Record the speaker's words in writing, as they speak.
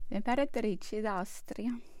L'imperatrice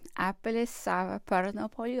d'Austria appellava per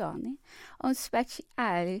Napoleone un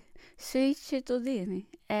speciale sui cittadini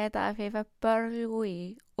ed aveva per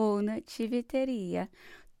lui una civetteria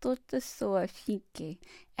tutta sua finché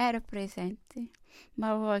era presente,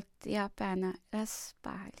 ma volte appena le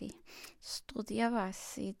spalle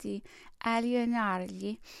studiavasi di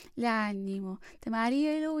alienargli l'animo di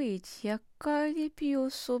Maria Luigia con i più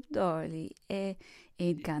subdoli e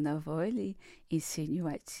ingannevoli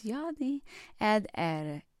insinuazioni ed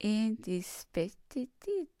era indispettita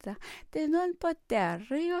di non poter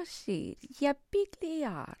riuscirgli a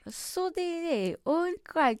pigliare su di lei un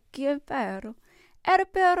qualche impero. Era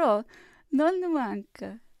però non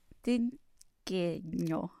manca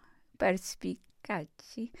d'ingegno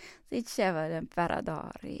perspicaci, diceva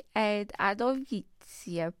l'imperatore, ed a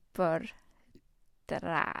dovizia per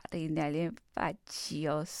trarre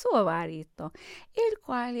nell'impaccio suo marito, il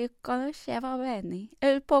quale conosceva bene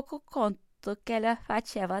il poco conto che le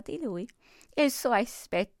faceva di lui. Il suo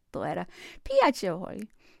aspetto era piacevole,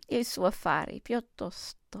 il suo affare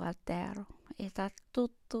piuttosto altero, e da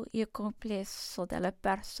tutto il complesso della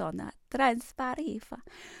persona traspariva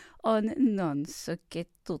un non so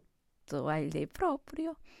che tutto a lei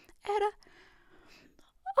proprio era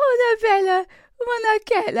una bella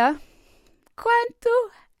monachella, quanto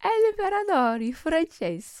all'imperatore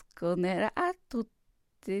Francesco n'era a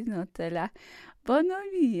tutti nota la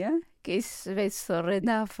bonomia che spesso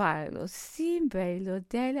rendeva sì bello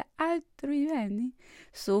degli altri beni.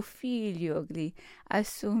 Suo figlio gli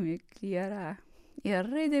assomiglierà il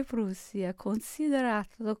re di Prussia,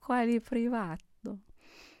 considerato quale privato.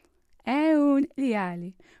 È un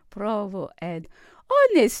leale, provo ed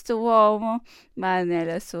onesto uomo, ma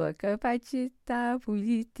nella sua capacità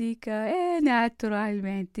politica è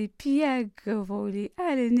naturalmente pieghevole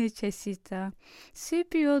alle necessità. Si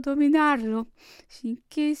può dominarlo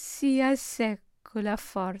finché si ha secco la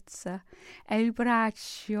forza e il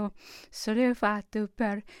braccio sollevato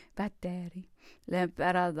per battere.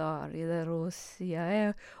 L'imperatore di Russia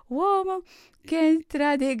è uomo che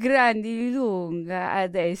entra di grandi lunga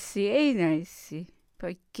ad essi e in essi,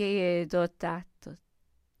 poiché è dotato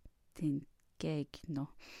di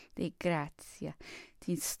ingegno, di grazia,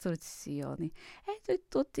 di istruzione e di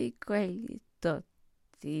tutti quegli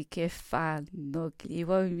doti che fanno gli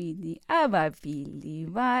uomini amabili,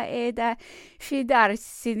 ma è da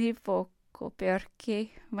fidarsene poco perché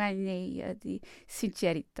mania di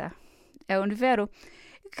sincerità. È un vero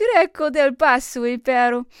greco del basso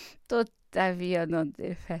impero, tuttavia non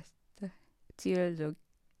difetta teologia,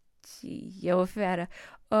 ovvero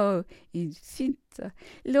infinita,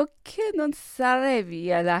 lo che non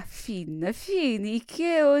sarebbe alla fine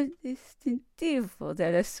che è un distintivo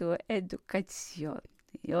della sua educazione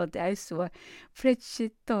o dai suoi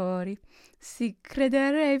precettori. Si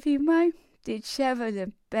crederevi mai? Diceva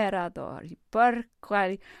l'imperatore, per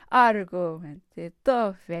quali argomenti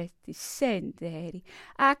dovete scendere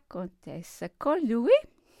a contesa con lui?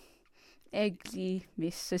 Egli mi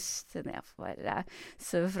sosteneva la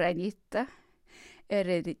sovranità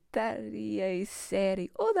ereditaria e seria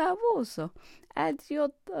un abuso ed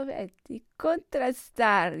io dovetti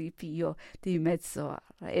contrastare più di mezz'ora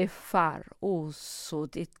e far uso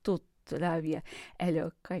di tutta la mia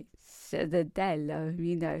eloquenza della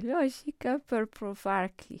mia logica per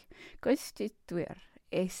provargli costituire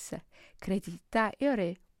essa credita il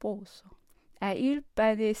riposo e il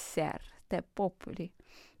benessere dei popoli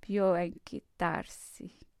più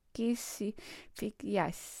inquietarsi che si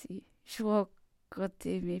pigliassi gioco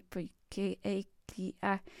di me poiché egli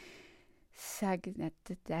ha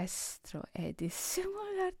sagnato destro e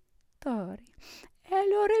dissimulatore e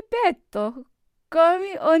lo ripeto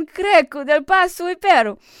come un greco del basso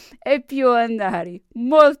impero e più andare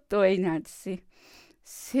molto innanzi.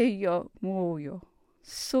 Se io muoio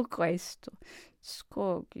su questo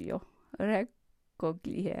scoglio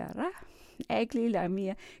raccogliera egli la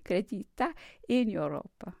mia credita in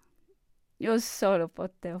Europa. Io solo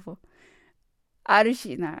potevo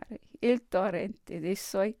arginare il torrente dei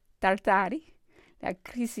suoi tartari. La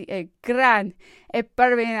crisi è grande e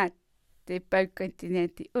permanente per il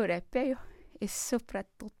continente europeo e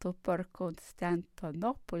soprattutto per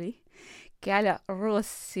Costantinopoli, che alla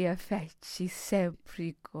Russia fece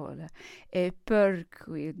sempre gola e per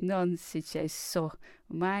cui non si cessò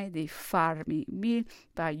mai di farmi mille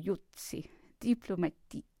pagliuzzi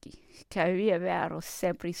diplomatici che avevano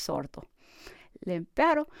sempre sordo.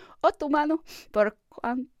 L'impero ottomano, per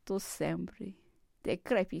quanto sembri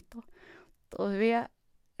decrepito, doveva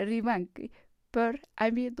rimanere per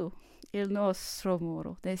amido il nostro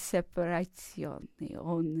muro di separazione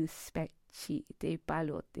un specchio radici dei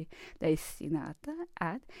palotti, destinata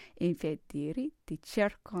ad impedire di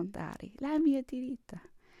circondare la mia ditta.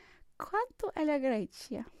 Quanto alla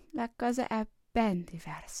Grecia, la cosa è ben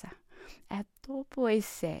diversa. E dopo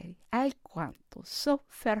essere alquanto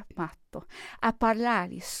soffermato a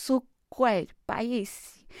parlare su quei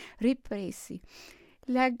paesi ripresi,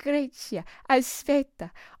 la Grecia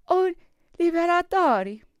aspetta un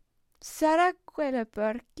liberatore. Sarà quello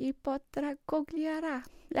per chi potrà coglierà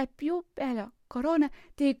la più bella corona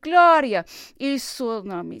di gloria. Il suo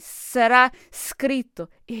nome sarà scritto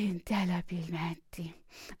indelebilmente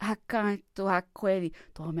accanto a quelli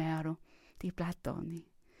d'Omero, di Platone,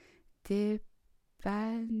 di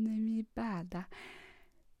mi bada.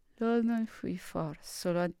 Non fui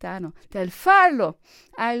forse lontano dal farlo,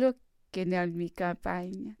 allo che nella mia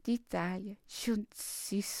campagna d'Italia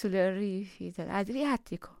giunsi sulle rive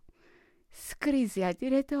dell'Adriatico. Scrisi al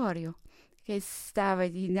direttorio che stava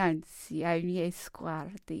dinanzi ai miei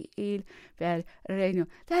sguardi il bel regno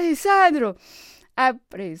d'Alessandro ha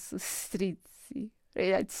preso strizzi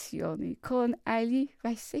relazioni con agli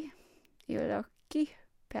paesi gli occhi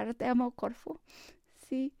perdemmo Corfù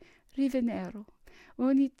si rivennero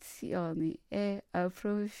munizioni e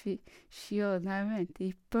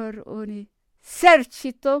approvvigionamenti per un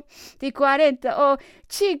esercito di 40 o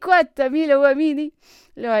 50.000 uomini.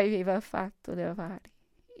 Lo aveva fatto levare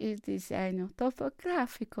il disegno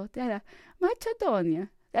topografico della Macedonia,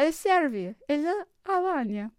 della Serbia e della Albania.